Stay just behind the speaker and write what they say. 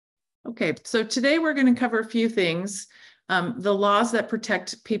Okay, so today we're going to cover a few things. The laws that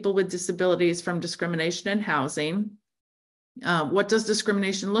protect people with disabilities from discrimination in housing. What does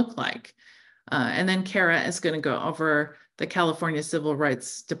discrimination look like? And then Kara is going to go over the California Civil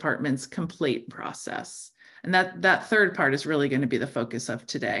Rights Department's complaint process. And that third part is really going to be the focus of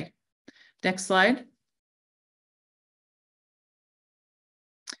today. Next slide.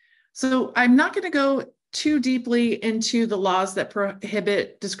 So I'm not going to go too deeply into the laws that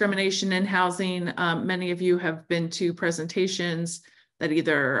prohibit discrimination in housing. Many of you have been to presentations that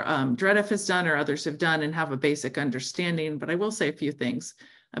either DREDF has done or others have done and have a basic understanding, but I will say a few things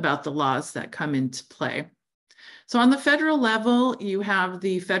about the laws that come into play. So on the federal level, you have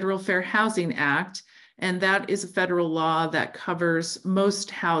the Federal Fair Housing Act, and that is a federal law that covers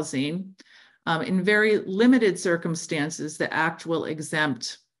most housing. In very limited circumstances, the act will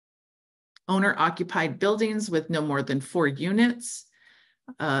exempt owner-occupied buildings with no more than 4 units,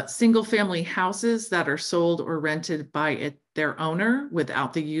 single-family houses that are sold or rented by their owner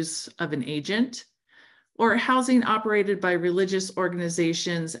without the use of an agent, or housing operated by religious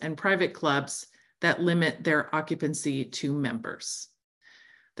organizations and private clubs that limit their occupancy to members.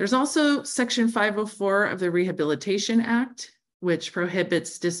 There's also Section 504 of the Rehabilitation Act, which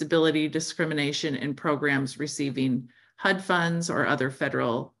prohibits disability discrimination in programs receiving HUD funds or other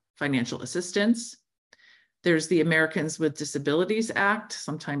federal financial assistance. There's the Americans with Disabilities Act,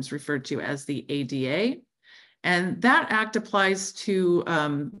 sometimes referred to as the ADA. And that act applies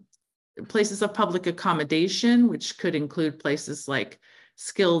to places of public accommodation, which could include places like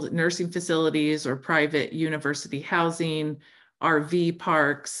skilled nursing facilities or private university housing, RV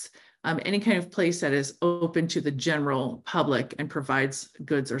parks, any kind of place that is open to the general public and provides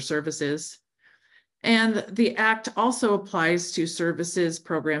goods or services. And the act also applies to services,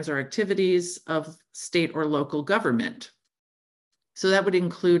 programs, or activities of state or local government. So that would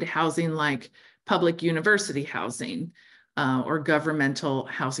include housing like public university housing or governmental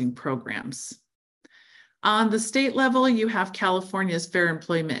housing programs. On the state level, you have California's Fair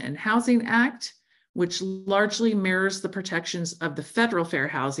Employment and Housing Act, which largely mirrors the protections of the Federal Fair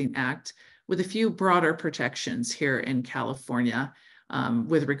Housing Act, with a few broader protections here in California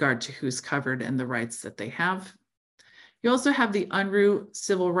with regard to who's covered and the rights that they have. You also have the Unruh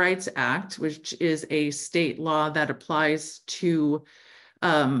Civil Rights Act, which is a state law that applies to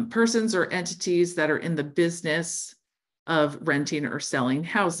persons or entities that are in the business of renting or selling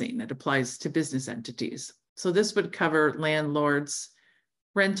housing. It applies to business entities. So this would cover landlords,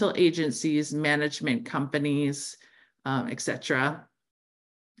 rental agencies, management companies, etc.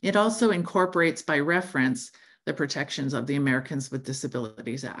 It also incorporates by reference the protections of the Americans with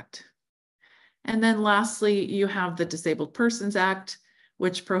Disabilities Act. And then lastly, you have the Disabled Persons Act,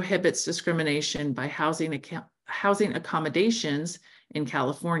 which prohibits discrimination by housing accommodations in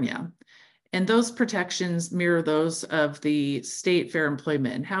California. And those protections mirror those of the State Fair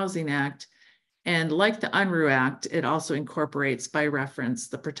Employment and Housing Act. And like the Unruh Act, it also incorporates by reference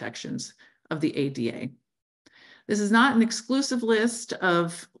the protections of the ADA. This is not an exclusive list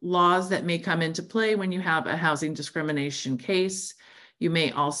of laws that may come into play when you have a housing discrimination case. You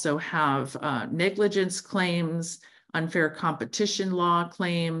may also have negligence claims, unfair competition law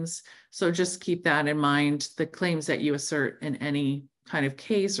claims. So just keep that in mind. The claims that you assert in any kind of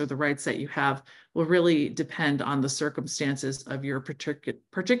case or the rights that you have will really depend on the circumstances of your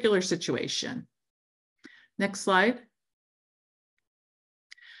particular situation. Next slide.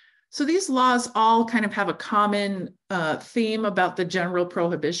 So these laws all kind of have a common theme about the general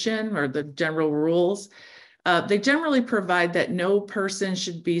prohibition or the general rules. They generally provide that no person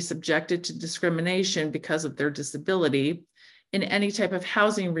should be subjected to discrimination because of their disability in any type of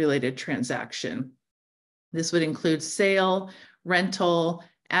housing-related transaction. This would include sale, rental,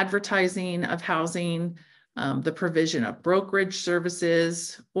 advertising of housing, the provision of brokerage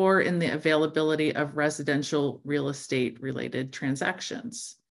services, or in the availability of residential real estate-related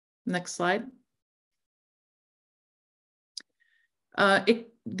transactions. Next slide.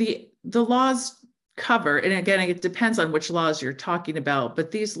 The laws cover, and again, it depends on which laws you're talking about,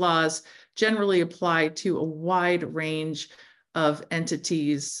 but these laws generally apply to a wide range of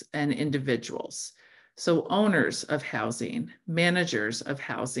entities and individuals. So owners of housing, managers of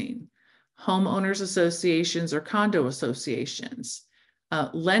housing, homeowners associations or condo associations,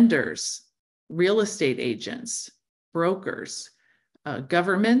 lenders, real estate agents, brokers,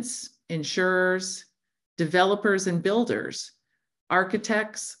 governments, insurers, developers and builders,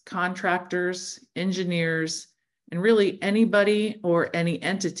 architects, contractors, engineers, and really anybody or any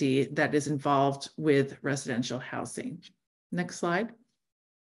entity that is involved with residential housing. Next slide.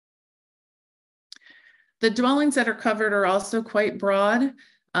 The dwellings that are covered are also quite broad.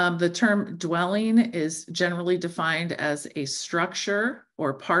 The term dwelling is generally defined as a structure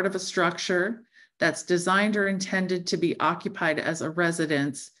or part of a structure that's designed or intended to be occupied as a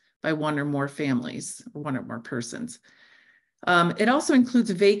residence by one or more families, or one or more persons. It also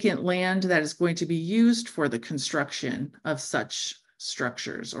includes vacant land that is going to be used for the construction of such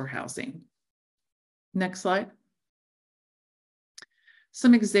structures or housing. Next slide.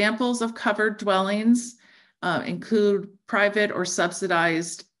 Some examples of covered dwellings include private or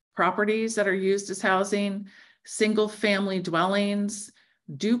subsidized properties that are used as housing, single-family dwellings,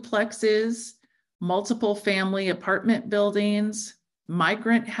 duplexes, multiple family apartment buildings,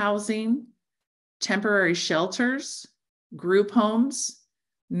 migrant housing, temporary shelters, group homes,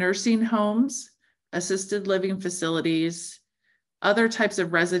 nursing homes, assisted living facilities, other types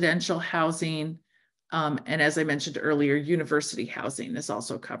of residential housing, and as I mentioned earlier, university housing is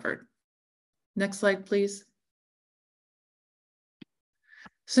also covered. Next slide, please.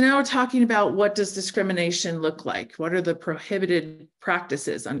 So now we're talking about what does discrimination look like? What are the prohibited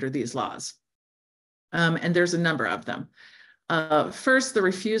practices under these laws? And there's a number of them. First, the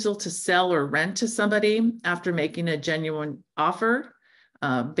refusal to sell or rent to somebody after making a genuine offer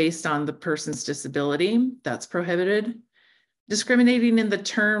based on the person's disability, that's prohibited. Discriminating in the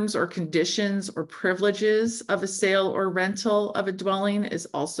terms or conditions or privileges of a sale or rental of a dwelling is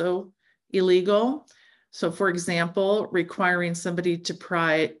also illegal. So for example, requiring somebody to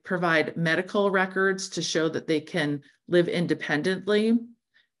provide medical records to show that they can live independently,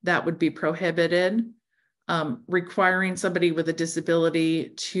 that would be prohibited. Requiring somebody with a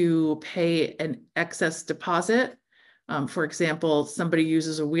disability to pay an excess deposit. For example, somebody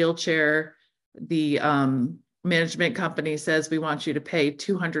uses a wheelchair, the management company says, we want you to pay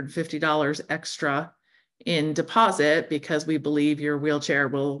 $250 extra in deposit because we believe your wheelchair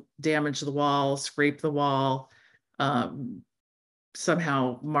will damage the wall, scrape the wall,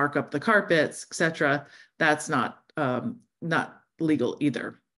 somehow mark up the carpets, etc. That's not legal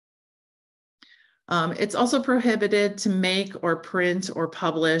either. It's also prohibited to make or print or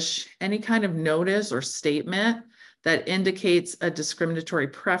publish any kind of notice or statement that indicates a discriminatory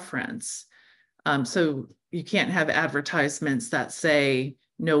preference. So you can't have advertisements that say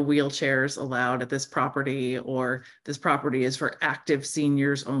no wheelchairs allowed at this property, or this property is for active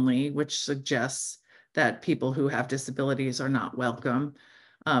seniors only, which suggests that people who have disabilities are not welcome.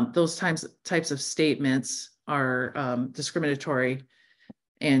 Those types of statements are discriminatory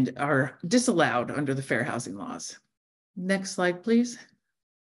and are disallowed under the fair housing laws. Next slide, please.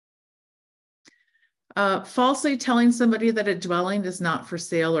 Falsely telling somebody that a dwelling is not for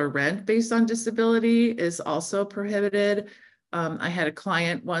sale or rent based on disability is also prohibited. I had a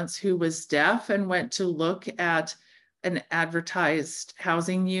client once who was deaf and went to look at an advertised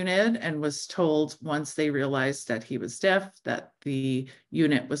housing unit and was told once they realized that he was deaf that the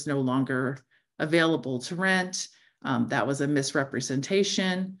unit was no longer available to rent. That was a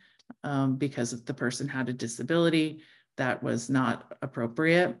misrepresentation because the person had a disability. That was not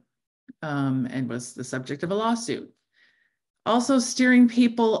appropriate and was the subject of a lawsuit. Also, steering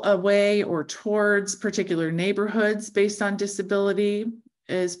people away or towards particular neighborhoods based on disability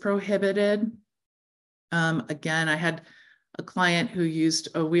is prohibited. Again, I had a client who used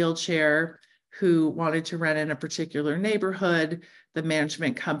a wheelchair who wanted to rent in a particular neighborhood. The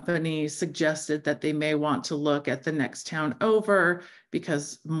management company suggested that they may want to look at the next town over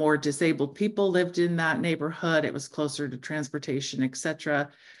because more disabled people lived in that neighborhood. It was closer to transportation, etc.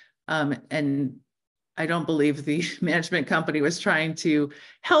 And I don't believe the management company was trying to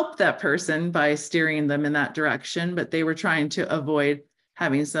help that person by steering them in that direction, but they were trying to avoid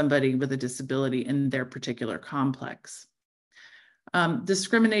having somebody with a disability in their particular complex.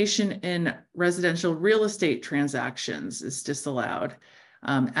 Discrimination in residential real estate transactions is disallowed,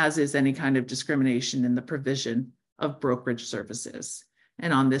 as is any kind of discrimination in the provision of brokerage services.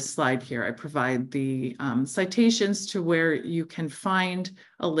 And on this slide here, I provide the citations to where you can find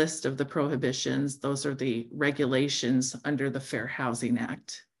a list of the prohibitions. Those are the regulations under the Fair Housing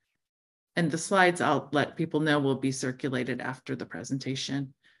Act. And the slides I'll let people know will be circulated after the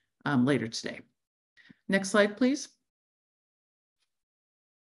presentation later today. Next slide, please.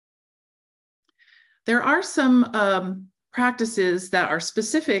 There are some practices that are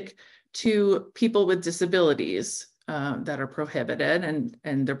specific to people with disabilities that are prohibited,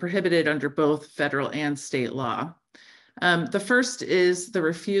 and they're prohibited under both federal and state law. The first is the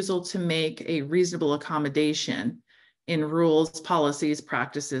refusal to make a reasonable accommodation in rules, policies,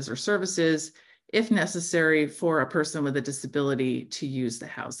 practices, or services, if necessary for a person with a disability to use the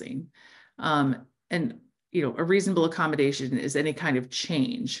housing. And a reasonable accommodation is any kind of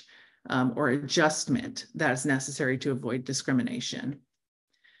change or adjustment that is necessary to avoid discrimination.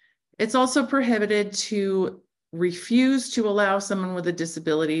 It's also prohibited to refuse to allow someone with a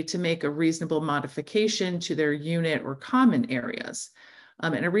disability to make a reasonable modification to their unit or common areas.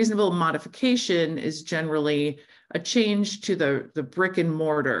 And a reasonable modification is generally a change to the brick and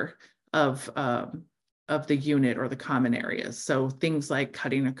mortar of the unit or the common areas. So things like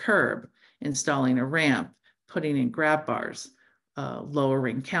cutting a curb, installing a ramp, putting in grab bars,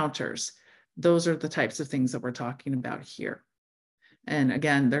 lowering counters. Those are the types of things that we're talking about here. And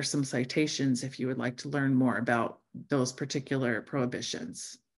again, there's some citations if you would like to learn more about those particular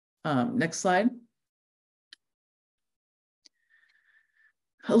prohibitions. Next slide.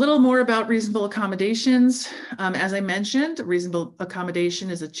 A little more about reasonable accommodations. As I mentioned, reasonable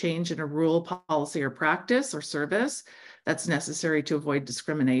accommodation is a change in a rule, policy, or practice or service that's necessary to avoid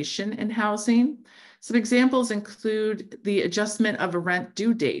discrimination in housing. Some examples include the adjustment of a rent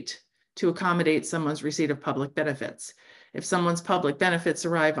due date to accommodate someone's receipt of public benefits. If someone's public benefits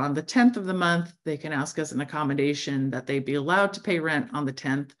arrive on the 10th of the month, they can ask as an accommodation that they be allowed to pay rent on the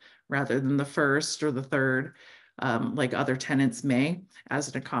 10th rather than the 1st or the 3rd, like other tenants may, as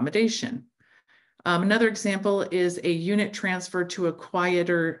an accommodation. Another example is a unit transfer to a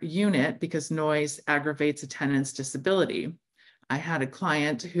quieter unit because noise aggravates a tenant's disability. I had a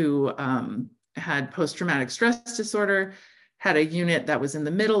client who had post-traumatic stress disorder, had a unit that was in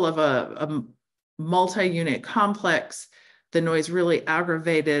the middle of a multi-unit complex. The noise really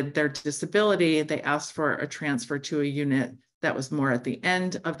aggravated their disability. They asked for a transfer to a unit that was more at the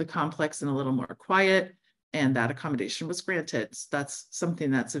end of the complex and a little more quiet, and that accommodation was granted. So that's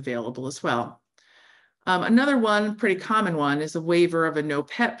something that's available as well. Another one, pretty common one, is a waiver of a no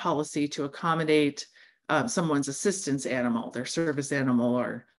pet policy to accommodate someone's assistance animal, their service animal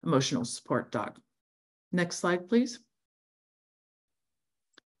or emotional support dog. Next slide, please.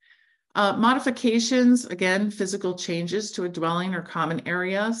 Modifications, again, physical changes to a dwelling or common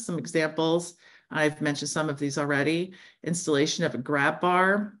area. Some examples, I've mentioned some of these already. Installation of a grab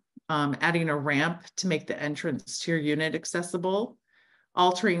bar, adding a ramp to make the entrance to your unit accessible,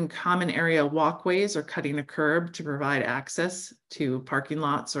 altering common area walkways or cutting a curb to provide access to parking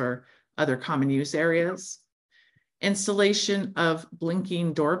lots or other common use areas, installation of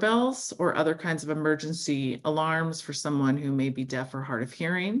blinking doorbells or other kinds of emergency alarms for someone who may be deaf or hard of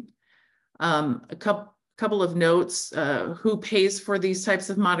hearing. A couple of notes, who pays for these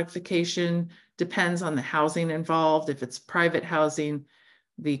types of modification depends on the housing involved. If it's private housing,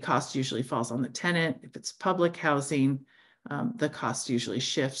 the cost usually falls on the tenant. If it's public housing, the cost usually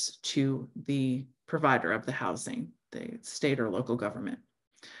shifts to the provider of the housing, the state or local government.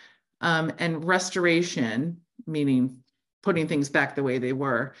 And restoration, meaning putting things back the way they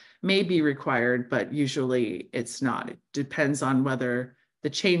were, may be required, but usually it's not. It depends on whether the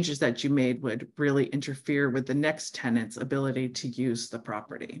changes that you made would really interfere with the next tenant's ability to use the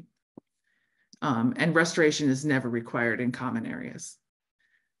property. And restoration is never required in common areas.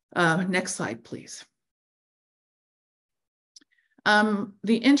 Next slide, please. The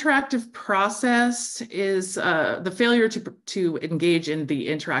interactive process is the failure to engage in the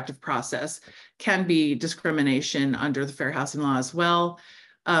interactive process can be discrimination under the Fair Housing Law as well.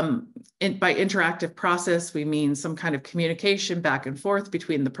 By interactive process, we mean some kind of communication back and forth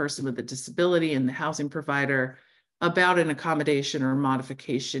between the person with the disability and the housing provider about an accommodation or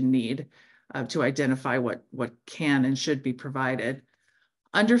modification need to identify what can and should be provided.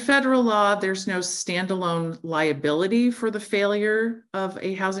 Under federal law, there's no standalone liability for the failure of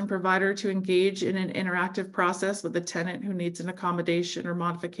a housing provider to engage in an interactive process with a tenant who needs an accommodation or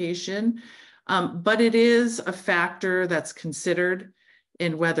modification. But it is a factor that's considered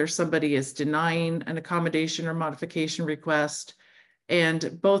in whether somebody is denying an accommodation or modification request.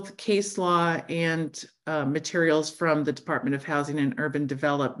 And both case law and materials from the Department of Housing and Urban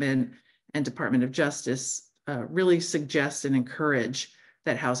Development and Department of Justice really suggest and encourage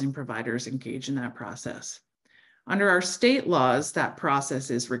that housing providers engage in that process. Under our state laws, that process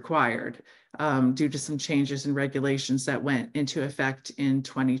is required due to some changes in regulations that went into effect in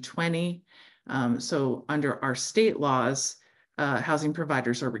 2020. So under our state laws, housing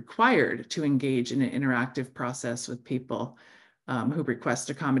providers are required to engage in an interactive process with people who request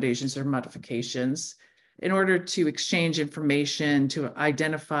accommodations or modifications in order to exchange information, to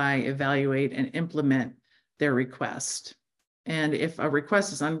identify, evaluate, and implement their request. And if a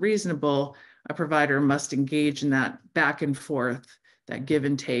request is unreasonable, a provider must engage in that back and forth, that give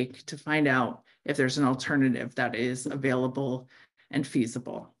and take, to find out if there's an alternative that is available and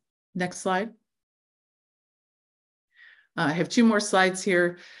feasible. Next slide. I have two more slides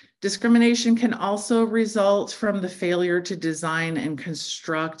here. Discrimination can also result from the failure to design and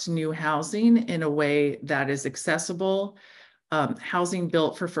construct new housing in a way that is accessible Housing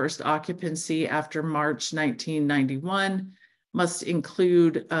built for first occupancy after March 1991 must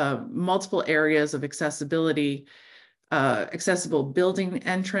include multiple areas of accessibility, accessible building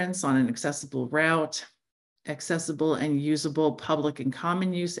entrance on an accessible route, accessible and usable public and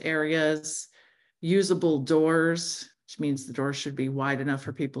common use areas, usable doors, which means the doors should be wide enough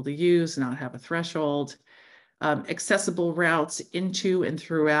for people to use, not have a threshold, accessible routes into and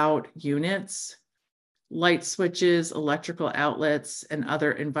throughout units, light switches, electrical outlets, and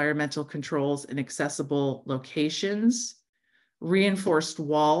other environmental controls in accessible locations, reinforced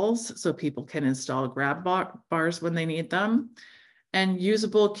walls so people can install grab bars when they need them, and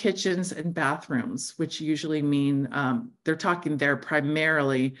usable kitchens and bathrooms, which usually mean they're talking there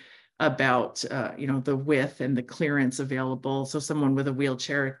primarily about the width and the clearance available, so someone with a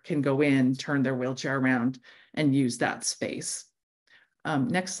wheelchair can go in, turn their wheelchair around, and use that space.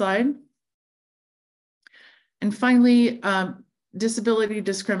 Next slide. And finally, disability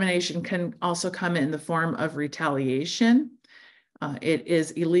discrimination can also come in the form of retaliation. It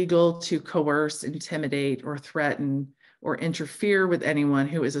is illegal to coerce, intimidate, or threaten or interfere with anyone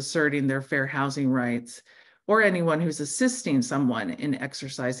who is asserting their fair housing rights, or anyone who's assisting someone in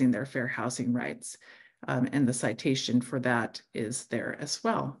exercising their fair housing rights. And the citation for that is there as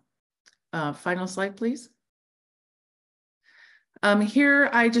well. Final slide, please. Here,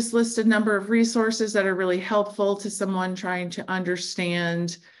 I just list a number of resources that are really helpful to someone trying to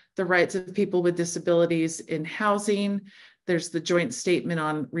understand the rights of people with disabilities in housing. There's the joint statement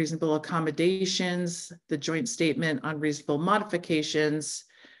on reasonable accommodations, the joint statement on reasonable modifications.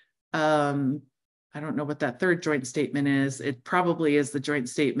 I don't know what that third joint statement is. It probably is the joint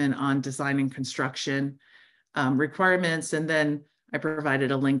statement on design and construction requirements. And then I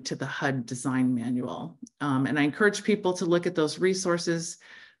provided a link to the HUD design manual. And I encourage people to look at those resources.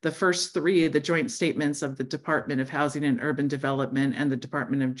 The first three, the joint statements of the Department of Housing and Urban Development and the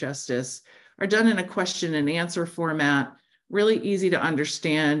Department of Justice, are done in a question and answer format, really easy to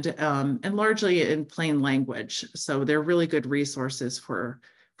understand, and largely in plain language. So they're really good resources for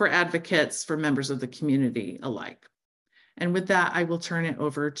advocates, for members of the community alike. And with that, I will turn it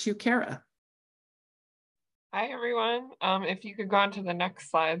over to Kara. Hi, everyone. If you could go on to the next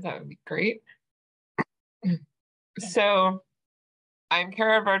slide, that would be great. So I'm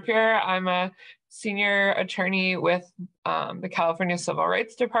Kara Bardpier. I'm a senior attorney with the California Civil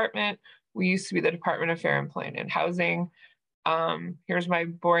Rights Department. We used to be the Department of Fair Employment and Housing. Here's my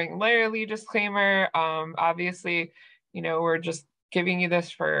boring lawyerly disclaimer. Obviously, we're just giving you this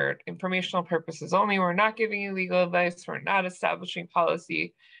for informational purposes only. We're not giving you legal advice. We're not establishing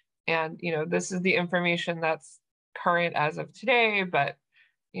policy. And, this is the information that's current as of today, but,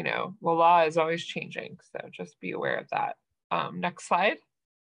 the law is always changing. So just be aware of that. Next slide.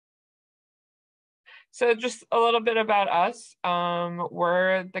 So just a little bit about us.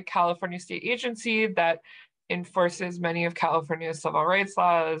 We're the California state agency that enforces many of California's civil rights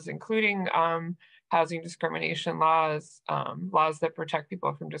laws, including housing discrimination laws, laws that protect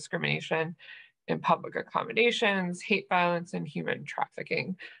people from discrimination in public accommodations, hate violence, and human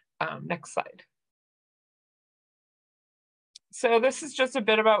trafficking. Next slide. So this is just a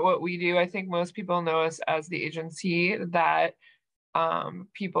bit about what we do. I think most people know us as the agency that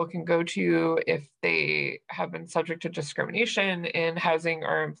people can go to if they have been subject to discrimination in housing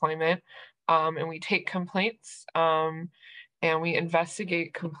or employment. And we take complaints and we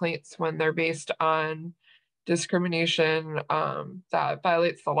investigate complaints when they're based on discrimination that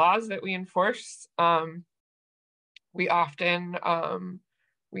violates the laws that we enforce. We often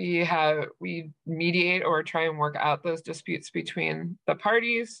we mediate or try and work out those disputes between the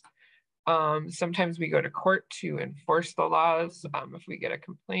parties. Sometimes we go to court to enforce the laws if we get a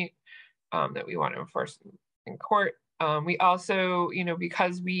complaint that we want to enforce in court. We also,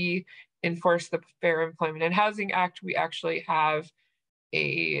 because we enforce the Fair Employment and Housing Act, we actually have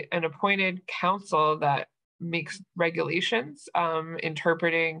an appointed counsel that makes regulations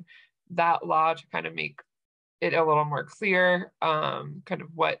interpreting that law to kind of make it a little more clear, kind of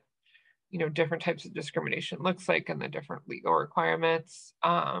what different types of discrimination looks like and the different legal requirements.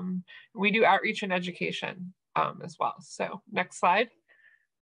 We do outreach and education as well. So next slide.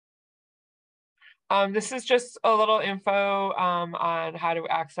 This is just a little info on how to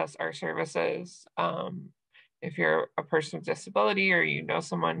access our services. If you're a person with disability or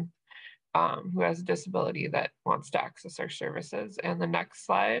someone who has a disability that wants to access our services. And the next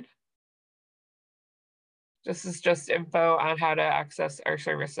slide. This is just info on how to access our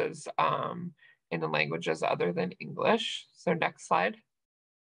services in the languages other than English. So next slide.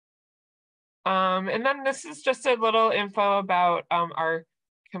 And then this is just a little info about our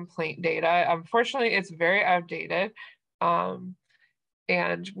complaint data. Unfortunately, it's very outdated.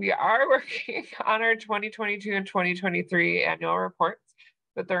 And we are working on our 2022 and 2023 annual reports,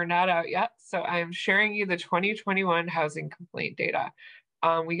 but they're not out yet. So I'm sharing you the 2021 housing complaint data.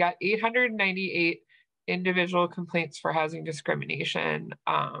 We got 898 individual complaints for housing discrimination.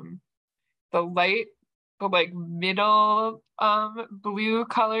 The like middle blue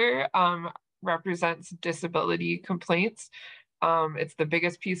color represents disability complaints. It's the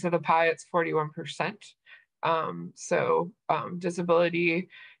biggest piece of the pie, it's 41%. Disability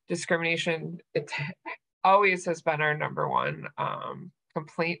discrimination, it always has been our number one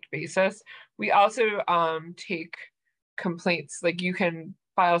complaint basis. We also take complaints, like you can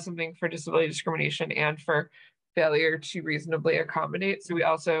file something for disability discrimination and for failure to reasonably accommodate. So we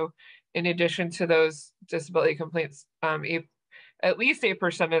also, in addition to those disability complaints, at least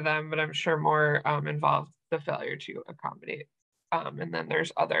 8% of them, but I'm sure more involve the failure to accommodate. And then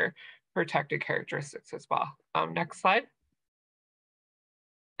there's other protected characteristics as well. Next slide.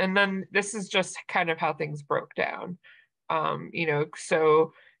 And then this is just kind of how things broke down.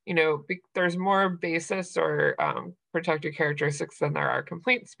 There's more basis or protected characteristics than there are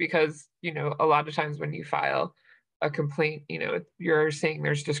complaints because, a lot of times when you file a complaint, you're saying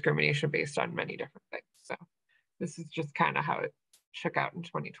there's discrimination based on many different things. So this is just kind of how it shook out in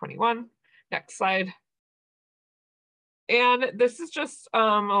 2021. Next slide. And this is just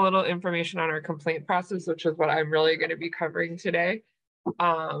a little information on our complaint process, which is what I'm really going to be covering today.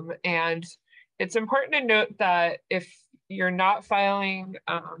 And it's important to note that if you're not filing,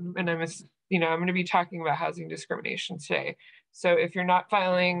 and I'm going to be talking about housing discrimination today. So if you're not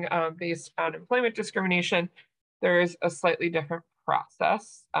filing based on employment discrimination, there is a slightly different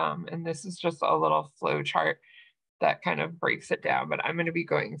process. And this is just a little flow chart that kind of breaks it down, but I'm going to be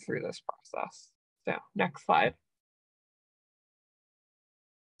going through this process. So next slide.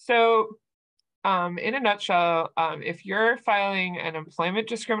 So in a nutshell, if you're filing an employment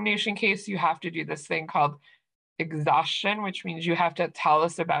discrimination case, you have to do this thing called exhaustion, which means you have to tell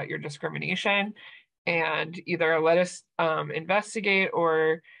us about your discrimination and either let us investigate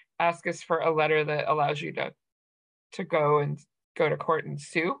or ask us for a letter that allows you to go to court and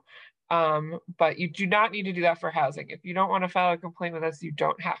sue. But you do not need to do that for housing. If you don't want to file a complaint with us, you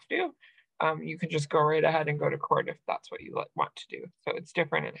don't have to. You can just go right ahead and go to court if that's what you want to do. So it's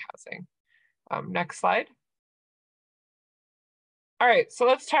different in housing. Next slide. All right, so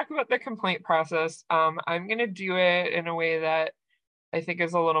let's talk about the complaint process. I'm going to do it in a way that I think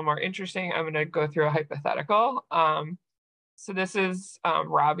is a little more interesting. I'm going to go through a hypothetical. So this is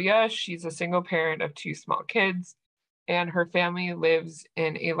Rabia. She's a single parent of 2 small kids, and her family lives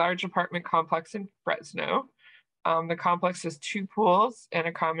in a large apartment complex in Fresno. The complex has 2 pools and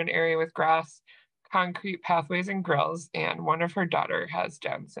a common area with grass, concrete pathways, and grills, and one of her daughter has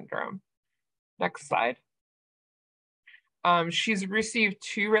Down syndrome. Next slide. She's received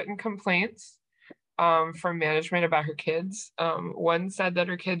 2 written complaints from management about her kids. One said that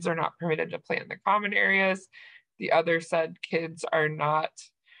her kids are not permitted to play in the common areas. The other said kids are not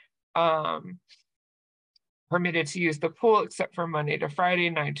permitted to use the pool except for Monday to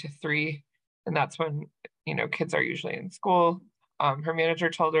Friday, 9 to 3. And that's when, kids are usually in school. Her manager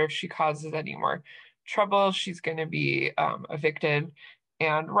told her if she causes any more trouble, she's going to be evicted.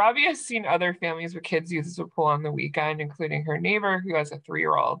 And Rabia has seen other families with kids use the pool on the weekend, including her neighbor who has a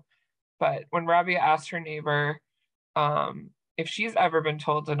 3-year-old. But when Rabia asked her neighbor if she's ever been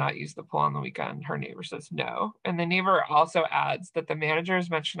told to not use the pool on the weekend, her neighbor says no. And the neighbor also adds that the manager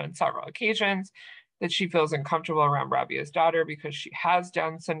has mentioned on several occasions that she feels uncomfortable around Rabia's daughter because she has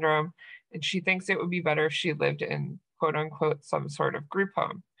Down syndrome, and she thinks it would be better if she lived in quote unquote some sort of group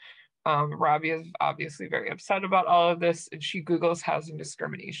home. Rabia is obviously very upset about all of this, and she Googles housing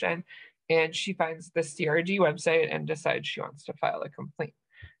discrimination, and she finds the CRD website and decides she wants to file a complaint.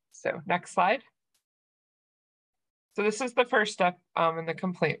 So next slide. So this is the first step in the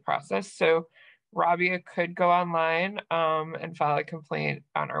complaint process. So Rabia could go online and file a complaint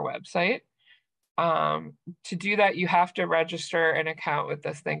on our website. To do that, you have to register an account with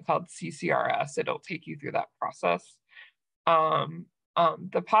this thing called CCRS. It'll take you through that process.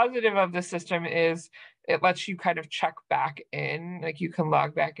 The positive of the system is it lets you kind of check back in, like you can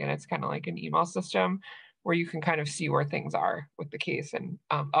log back in. It's kind of like an email system where you can kind of see where things are with the case and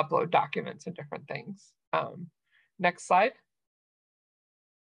upload documents and different things. Next slide.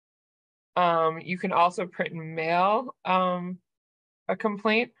 You can also print and mail a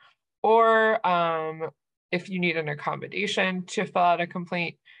complaint, or if you need an accommodation to fill out a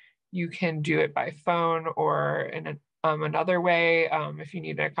complaint, you can do it by phone or in another way. If you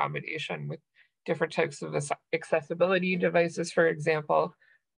need an accommodation with different types of accessibility devices, for example,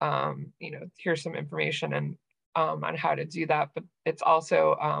 here's some information, and on how to do that, but it's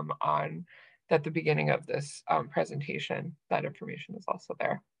also at the beginning of this presentation. That information is also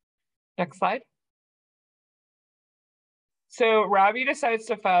there. Next slide. So Robbie decides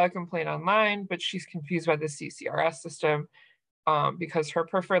to file a complaint online, but she's confused by the CCRS system because her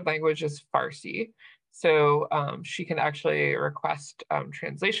preferred language is Farsi. So she can actually request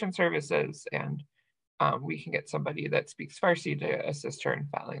translation services, and we can get somebody that speaks Farsi to assist her in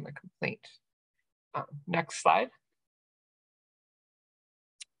filing the complaint. Next slide.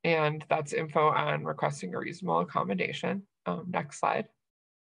 And that's info on requesting a reasonable accommodation. Next slide.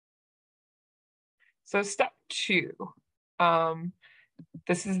 So step 2,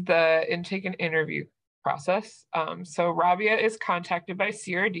 this is the intake and interview process. So Rabia is contacted by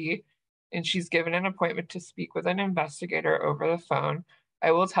CRD, and she's given an appointment to speak with an investigator over the phone.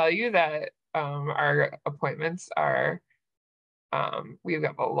 I will tell you that our appointments are, we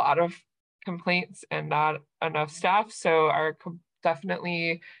have a lot of complaints and not enough staff. So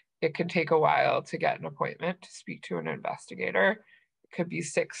definitely it can take a while to get an appointment to speak to an investigator. It could be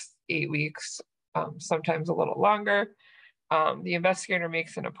 6-8 weeks, sometimes a little longer. The investigator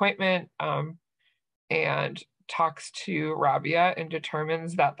makes an appointment and talks to Rabia and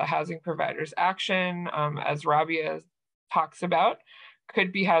determines that the housing provider's action, as Rabia talks about,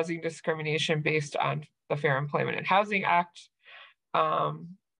 could be housing discrimination based on the Fair Employment and Housing Act.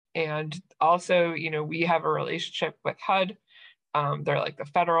 And also, we have a relationship with HUD. They're like the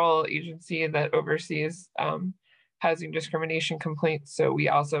federal agency that oversees housing discrimination complaints. So we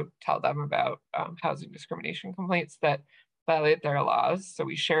also tell them about housing discrimination complaints that violate their laws. So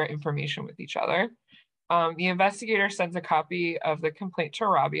we share information with each other. The investigator sends a copy of the complaint to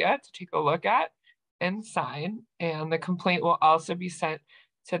Rabia to take a look at and sign, and the complaint will also be sent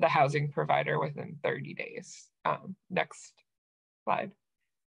to the housing provider within 30 days. Next slide.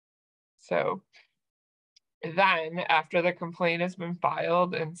 So then after the complaint has been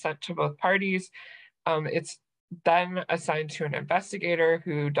filed and sent to both parties, it's then assigned to an investigator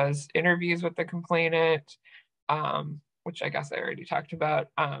who does interviews with the complainant, which I guess I already talked about.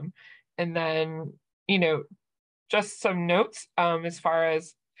 And then, just some notes as far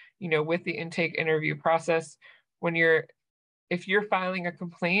as, with the intake interview process, if you're filing a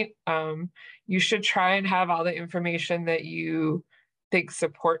complaint, you should try and have all the information that you think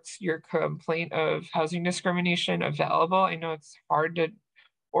supports your complaint of housing discrimination available. I know it's hard to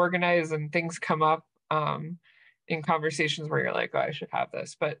organize and things come up in conversations where you're like, oh, I should have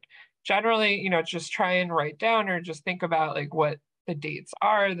this. But generally, just try and write down or just think about like what the dates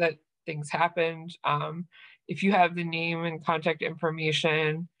are that things happened. If you have the name and contact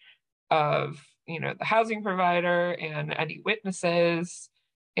information of, the housing provider and any witnesses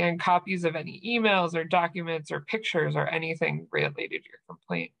and copies of any emails or documents or pictures or anything related to your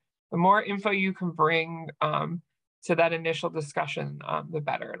complaint, the more info you can bring to that initial discussion, the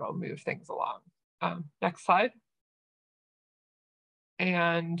better it'll move things along. Next slide.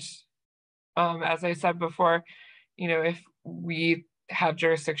 And as I said before, if we have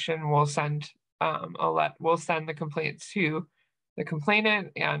jurisdiction, we'll send the complaint to the complainant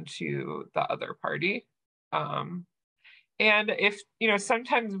and to the other party. And if,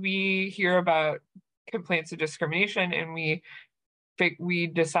 sometimes we hear about complaints of discrimination and we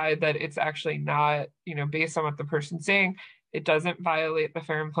decide that it's actually not, based on what the person's saying, it doesn't violate the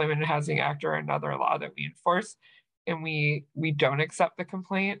Fair Employment and Housing Act or another law that we enforce, and we don't accept the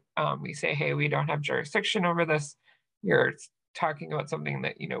complaint. We say, hey, we don't have jurisdiction over this. You're talking about something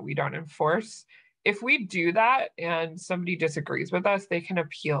that, we don't enforce. If we do that and somebody disagrees with us, they can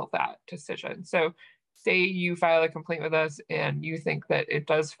appeal that decision. So say you file a complaint with us and you think that it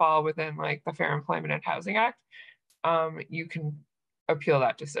does fall within like the Fair Employment and Housing Act, you can appeal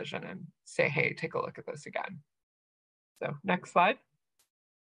that decision and say, hey, take a look at this again. So next slide.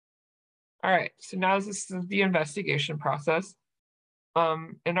 All right, so now this is the investigation process.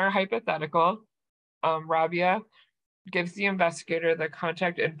 In our hypothetical, Rabia gives the investigator the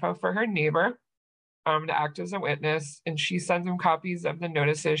contact info for her neighbor to act as a witness, and she sends him copies of the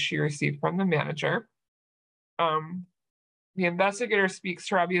notices she received from the manager. The investigator speaks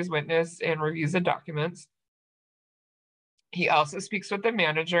to Rabia's witness and reviews the documents. He also speaks with the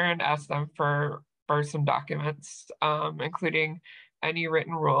manager and asks them for some documents, including any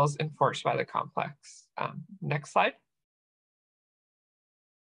written rules enforced by the complex. Next slide.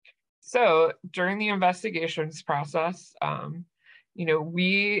 So during the investigations process,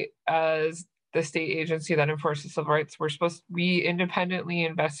 we as the state agency that enforces civil rights, we independently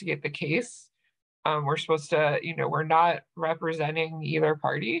investigate the case. We're supposed to, we're not representing either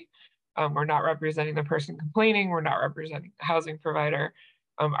party. We're not representing the person complaining. We're not representing the housing provider.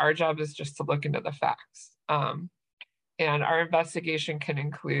 Our job is just to look into the facts. And our investigation can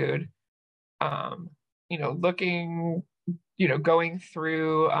include, looking, going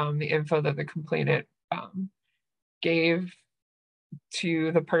through the info that the complainant gave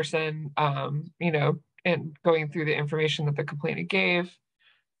to the person, and going through the information that the complainant gave,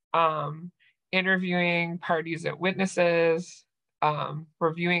 interviewing parties and witnesses,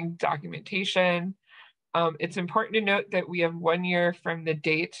 reviewing documentation. It's important to note that we have 1 year from the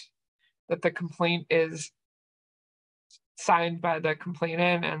date that the complaint is signed by the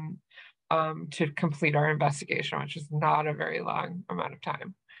complainant and to complete our investigation, which is not a very long amount of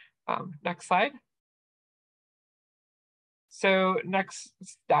time. Next slide. So next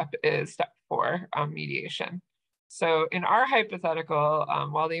step is step 4, mediation. So in our hypothetical,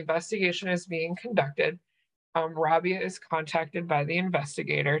 while the investigation is being conducted, Rabia is contacted by the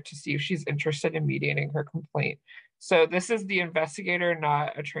investigator to see if she's interested in mediating her complaint. So this is the investigator,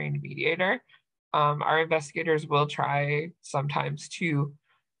 not a trained mediator. Our investigators will try sometimes to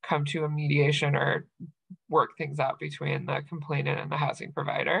come to a mediation or work things out between the complainant and the housing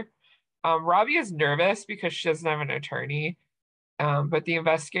provider. Rabia is nervous because she doesn't have an attorney, but the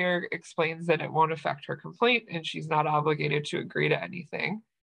investigator explains that it won't affect her complaint and she's not obligated to agree to anything.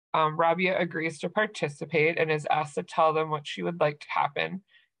 Rabia agrees to participate and is asked to tell them what she would like to happen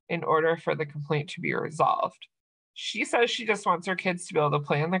in order for the complaint to be resolved. She says she just wants her kids to be able to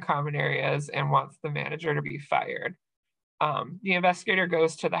play in the common areas and wants the manager to be fired. The investigator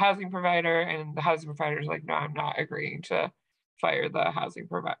goes to the housing provider and the housing provider is like, no, I'm not agreeing to fire the housing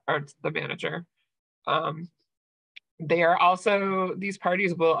provider or the manager. These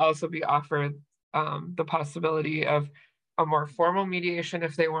parties will also be offered the possibility of a more formal mediation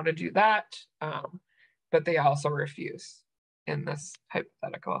if they want to do that, but they also refuse in this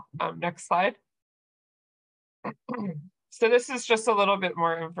hypothetical. Next slide. So this is just a little bit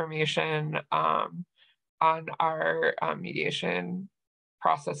more information on our mediation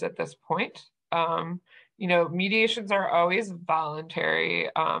process at this point. Mediations are always voluntary.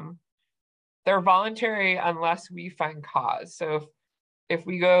 They're voluntary unless we find cause. So if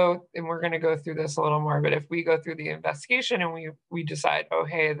we go, and we're going to go through this a little more, but if we go through the investigation and we decide, oh,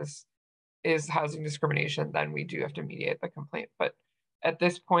 hey, this is housing discrimination, then we do have to mediate the complaint. But at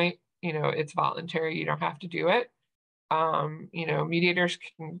this point, it's voluntary. You don't have to do it. Mediators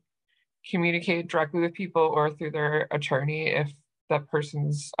can communicate directly with people or through their attorney if that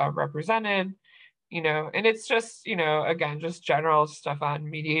person's represented, and it's just, again, just general stuff on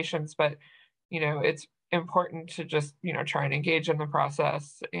mediations, but, it's important to just, try and engage in the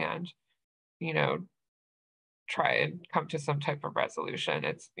process and, try and come to some type of resolution.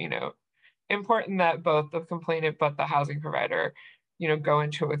 It's, important that both the complainant but the housing provider, go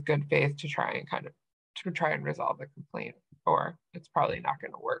into it with good faith to try and resolve the complaint, or it's probably not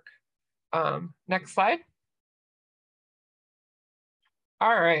going to work. Next slide.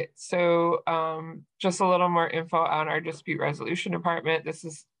 All right, so just a little more info on our dispute resolution department. This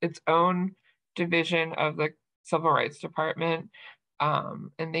is its own division of the Civil Rights Department,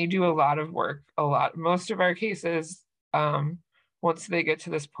 and they do a lot of work. Most of our cases, once they get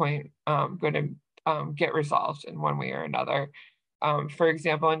to this point, going to get resolved in one way or another. For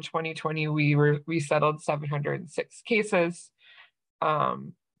example, in 2020, we settled 706 cases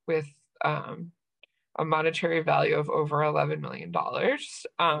with a monetary value of over $11 million.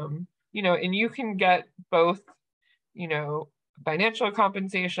 And you can get both, financial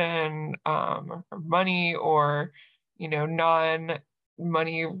compensation, or money, or,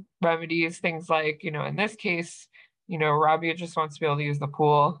 non-money remedies, things like, in this case, Rabia just wants to be able to use the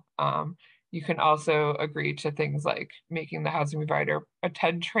pool. You can also agree to things like making the housing provider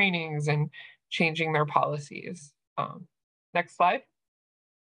attend trainings and changing their policies. Next slide.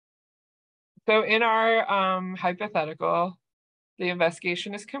 So in our hypothetical, the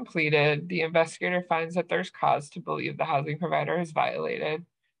investigation is completed. The investigator finds that there's cause to believe the housing provider has violated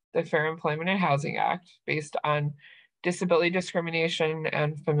the Fair Employment and Housing Act based on disability discrimination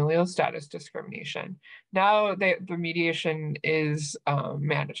and familial status discrimination. Now the mediation is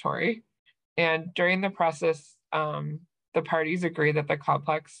mandatory. And during the process, the parties agree that the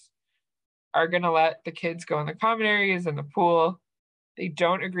complex are going to let the kids go in the common areas and the pool. They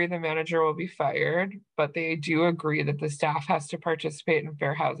don't agree the manager will be fired, but they do agree that the staff has to participate in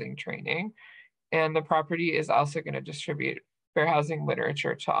fair housing training. And the property is also going to distribute fair housing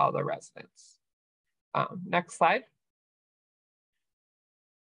literature to all the residents. Next slide.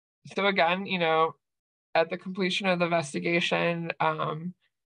 So again, at the completion of the investigation,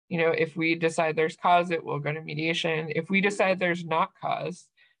 if we decide there's cause, it will go to mediation. If we decide there's not cause,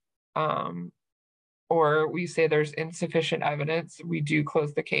 or we say there's insufficient evidence, we do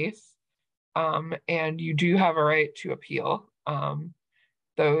close the case. And you do have a right to appeal.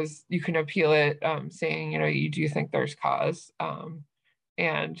 Those you can appeal it, saying, you do think there's cause.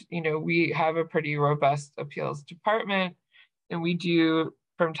 And, we have a pretty robust appeals department, and we do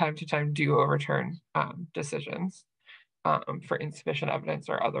from time to time do overturn decisions for insufficient evidence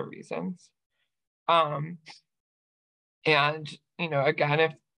or other reasons. And, again,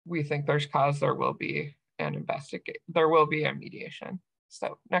 if we think there's cause, there will be there will be a mediation.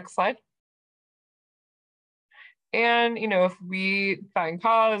 So next slide. And, if we find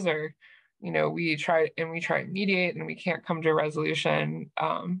cause, or, we try to mediate and we can't come to a resolution,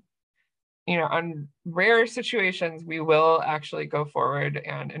 on rare situations, we will actually go forward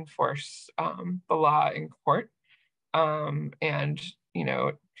and enforce the law in court. And,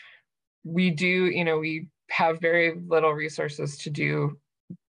 we have very little resources to do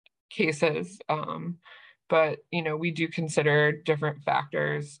cases. But, we do consider different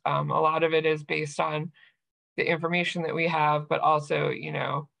factors. A lot of it is based on the information that we have, but also,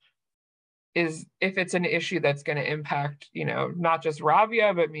 is if it's an issue that's going to impact, not just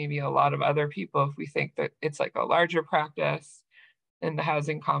Rabia, but maybe a lot of other people, if we think that it's like a larger practice in the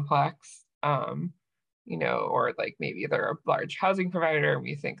housing complex, or like maybe they're a large housing provider, and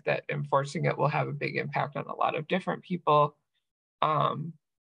we think that enforcing it will have a big impact on a lot of different people. And,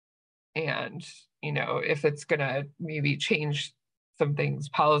 if it's going to maybe change some things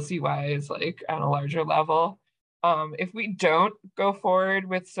policy-wise, like on a larger level. If we don't go forward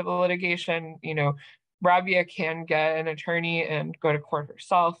with civil litigation, Rabia can get an attorney and go to court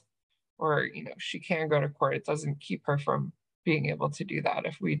herself, or, she can go to court. It doesn't keep her from being able to do that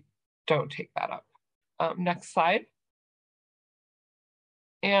if we don't take that up. Next slide.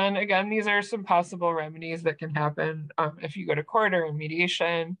 And again, these are some possible remedies that can happen if you go to court or in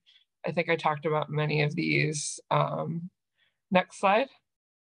mediation. I think I talked about many of these. Next slide.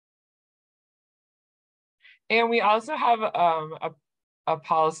 And we also have a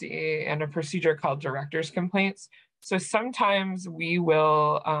policy and a procedure called director's complaints. So sometimes we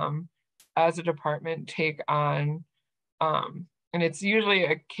will, as a department, take on, and it's usually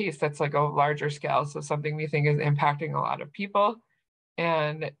a case that's like a larger scale, so something we think is impacting a lot of people.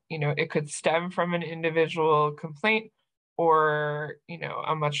 And, it could stem from an individual complaint, or,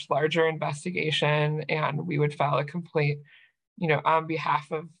 a much larger investigation, and we would file a complaint, on behalf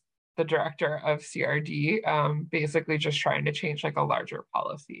of the director of CRD, basically just trying to change like a larger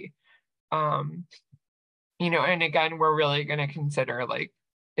policy. And again, we're really going to consider like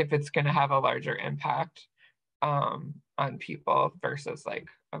if it's going to have a larger impact on people versus like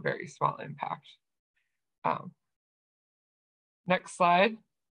a very small impact. Next slide.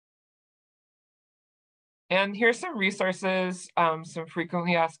 And here's some resources, some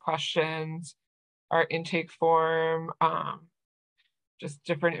frequently asked questions, our intake form, just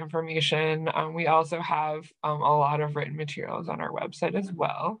different information. We also have a lot of written materials on our website as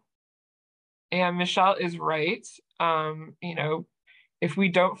well. And Michelle is right. If we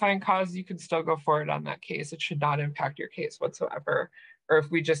don't find cause, you can still go forward on that case. It should not impact your case whatsoever. Or if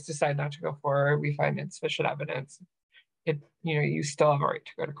we just decide not to go forward, we find insufficient evidence, you still have a right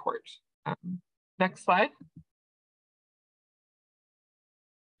to go to court. Next slide.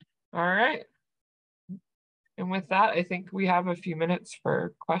 All right. And with that, I think we have a few minutes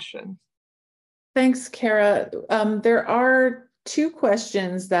for questions. Thanks, Kara. There are two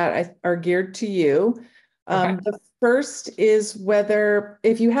questions that are geared to you. Okay. The first is whether,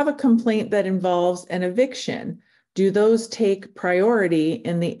 if you have a complaint that involves an eviction, do those take priority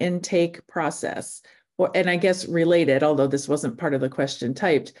in the intake process? And I guess related, although this wasn't part of the question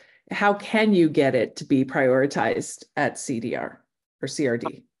typed, how can you get it to be prioritized at CDR or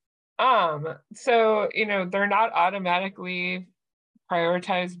CRD? So, they're not automatically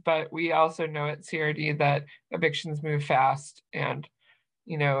prioritized, but we also know at CRD that evictions move fast, and,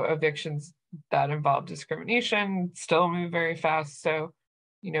 evictions that involve discrimination still move very fast. So,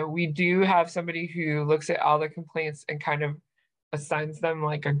 we do have somebody who looks at all the complaints and kind of assigns them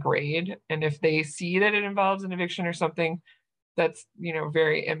like a grade. And if they see that it involves an eviction or something that's,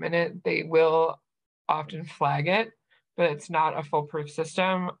 very imminent, they will often flag it, but it's not a foolproof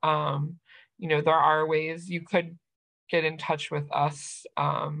system. There are ways you could get in touch with us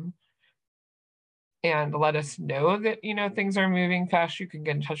and let us know that, things are moving fast. You can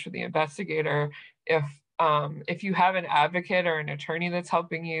get in touch with the investigator. If you have an advocate or an attorney that's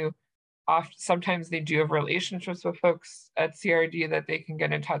helping you, sometimes they do have relationships with folks at CRD that they can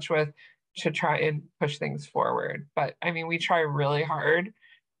get in touch with to try and push things forward. But I mean, we try really hard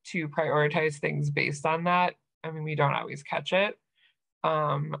to prioritize things based on that. I mean, we don't always catch it.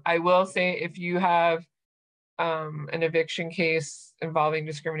 I will say, if you have an eviction case involving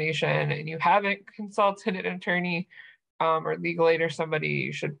discrimination and you haven't consulted an attorney or legal aid or somebody,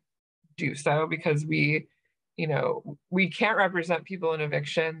 you should do so, because we can't represent people in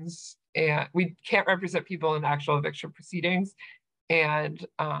evictions, and we can't represent people in actual eviction proceedings, and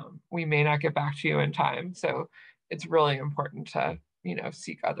we may not get back to you in time. So it's really important to,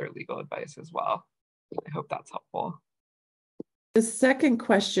 seek other legal advice as well. I hope that's helpful. The second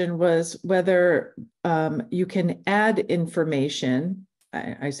question was whether you can add information,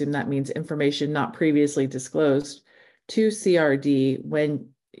 I assume that means information not previously disclosed, to CRD when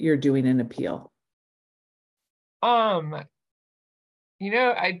you're doing an appeal. I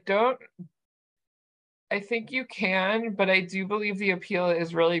think you can, but I do believe the appeal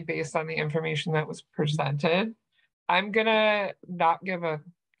is really based on the information that was presented. I'm gonna not give a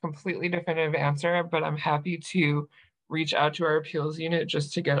completely definitive answer, but I'm happy to reach out to our appeals unit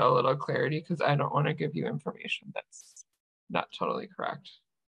just to get a little clarity, because I don't want to give you information that's not totally correct.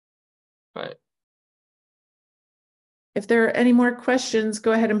 But if there are any more questions,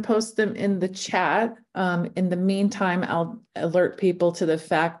 go ahead and post them in the chat. In the meantime, I'll alert people to the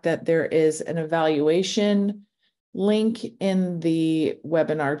fact that there is an evaluation link in the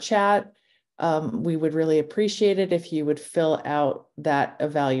webinar chat. We would really appreciate it if you would fill out that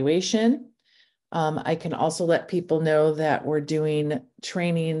evaluation. I can also let people know that we're doing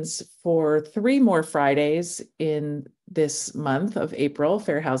trainings for 3 more Fridays in this month of April,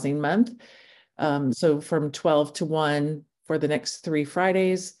 Fair Housing Month. So from 12 to 1 for the next 3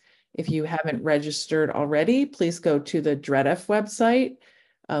 Fridays. If you haven't registered already, please go to the DREDF website,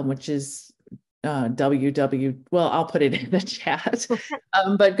 which is well, I'll put it in the chat,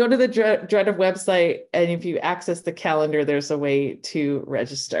 but go to the DREDF website, and if you access the calendar, there's a way to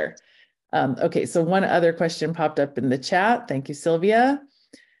register. Okay, so one other question popped up in the chat. Thank you, Sylvia.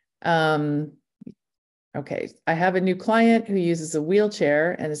 Okay, I have a new client who uses a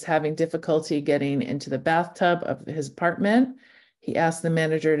wheelchair and is having difficulty getting into the bathtub of his apartment. He asked the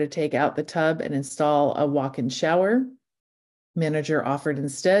manager to take out the tub and install a walk-in shower. Manager offered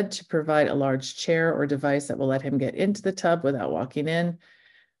instead to provide a large chair or device that will let him get into the tub without walking in.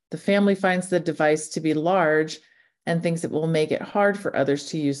 The family finds the device to be large and thinks it will make it hard for others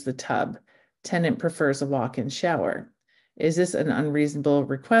to use the tub. Tenant prefers a walk-in shower. Is this an unreasonable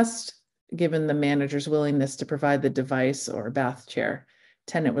request, given the manager's willingness to provide the device or bath chair?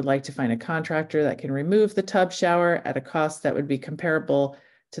 Tenant would like to find a contractor that can remove the tub shower at a cost that would be comparable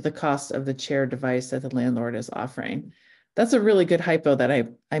to the cost of the chair device that the landlord is offering. That's a really good hypo that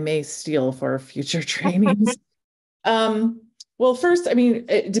I may steal for future trainings. Well, first, I mean,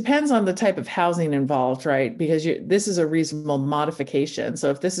 it depends on the type of housing involved, right? Because this is a reasonable modification. So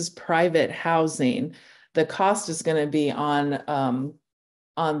if this is private housing, the cost is going to be on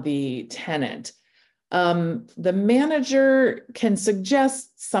the tenant. The manager can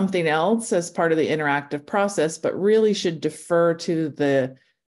suggest something else as part of the interactive process, but really should defer to the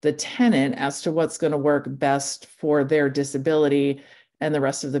tenant as to what's going to work best for their disability and the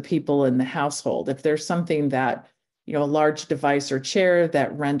rest of the people in the household. If there's something that, a large device or chair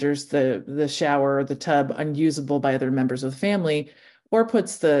that renders the shower or the tub unusable by other members of the family, or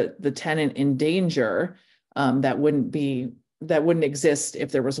puts the tenant in danger, that wouldn't exist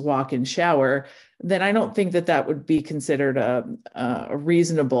if there was a walk-in shower, then I don't think that would be considered a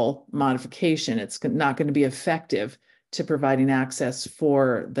reasonable modification. It's not going to be effective to providing access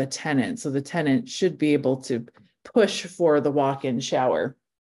for the tenant. So the tenant should be able to push for the walk-in shower.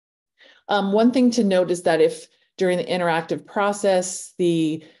 One thing to note is that if during the interactive process,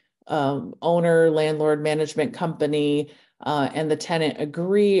 the owner, landlord, management company, and the tenant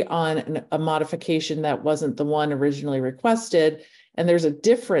agree on a modification that wasn't the one originally requested, and there's a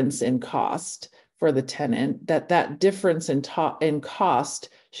difference in cost for the tenant, that difference in cost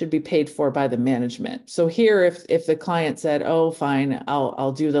should be paid for by the management. So here, if the client said, "Oh, fine,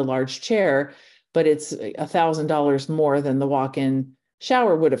 I'll do the large chair," but it's $1,000 more than the walk-in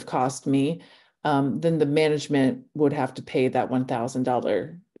shower would have cost me, then the management would have to pay that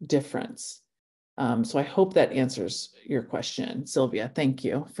 $1,000 difference. So I hope that answers your question, Sylvia. Thank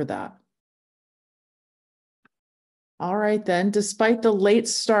you for that. All right, then, despite the late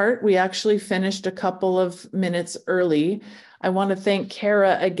start, we actually finished a couple of minutes early. I want to thank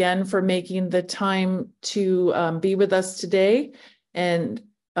Kara again for making the time to be with us today. And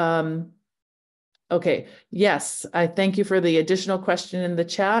okay, yes, I thank you for the additional question in the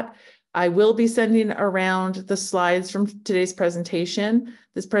chat. I will be sending around the slides from today's presentation.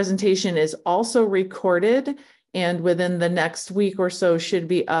 This presentation is also recorded and within the next week or so should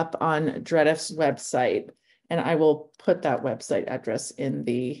be up on DREDF's website. And I will put that website address in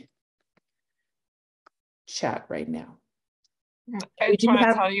the chat right now. I We just do want to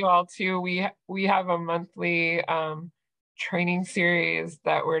have, tell you all too, we have a monthly training series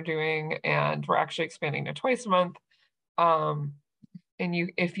that we're doing, and we're actually expanding to twice a month. And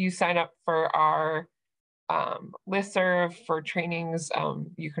if you sign up for our listserv for trainings,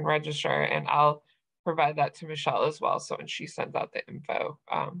 you can register, and I'll provide that to Michelle as well. So when she sends out the info,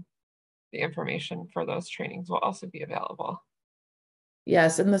 the information for those trainings will also be available.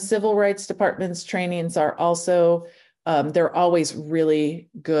 yes, and the Civil Rights Department's trainings are also, they're always really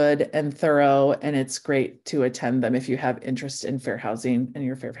good and thorough, and it's great to attend them if you have interest in fair housing and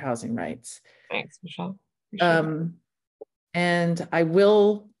your fair housing rights. Thanks, Michelle. Appreciate it. And I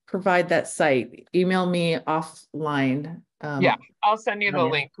will provide that site. Email me offline. Yeah, I'll send you the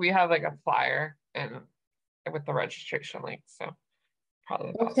link. We have like a flyer and with the registration link, so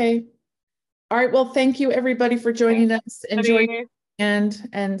probably the best. Okay. All right. Well, thank you everybody for joining us. Enjoy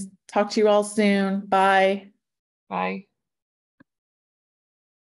and talk to you all soon. Bye. Bye.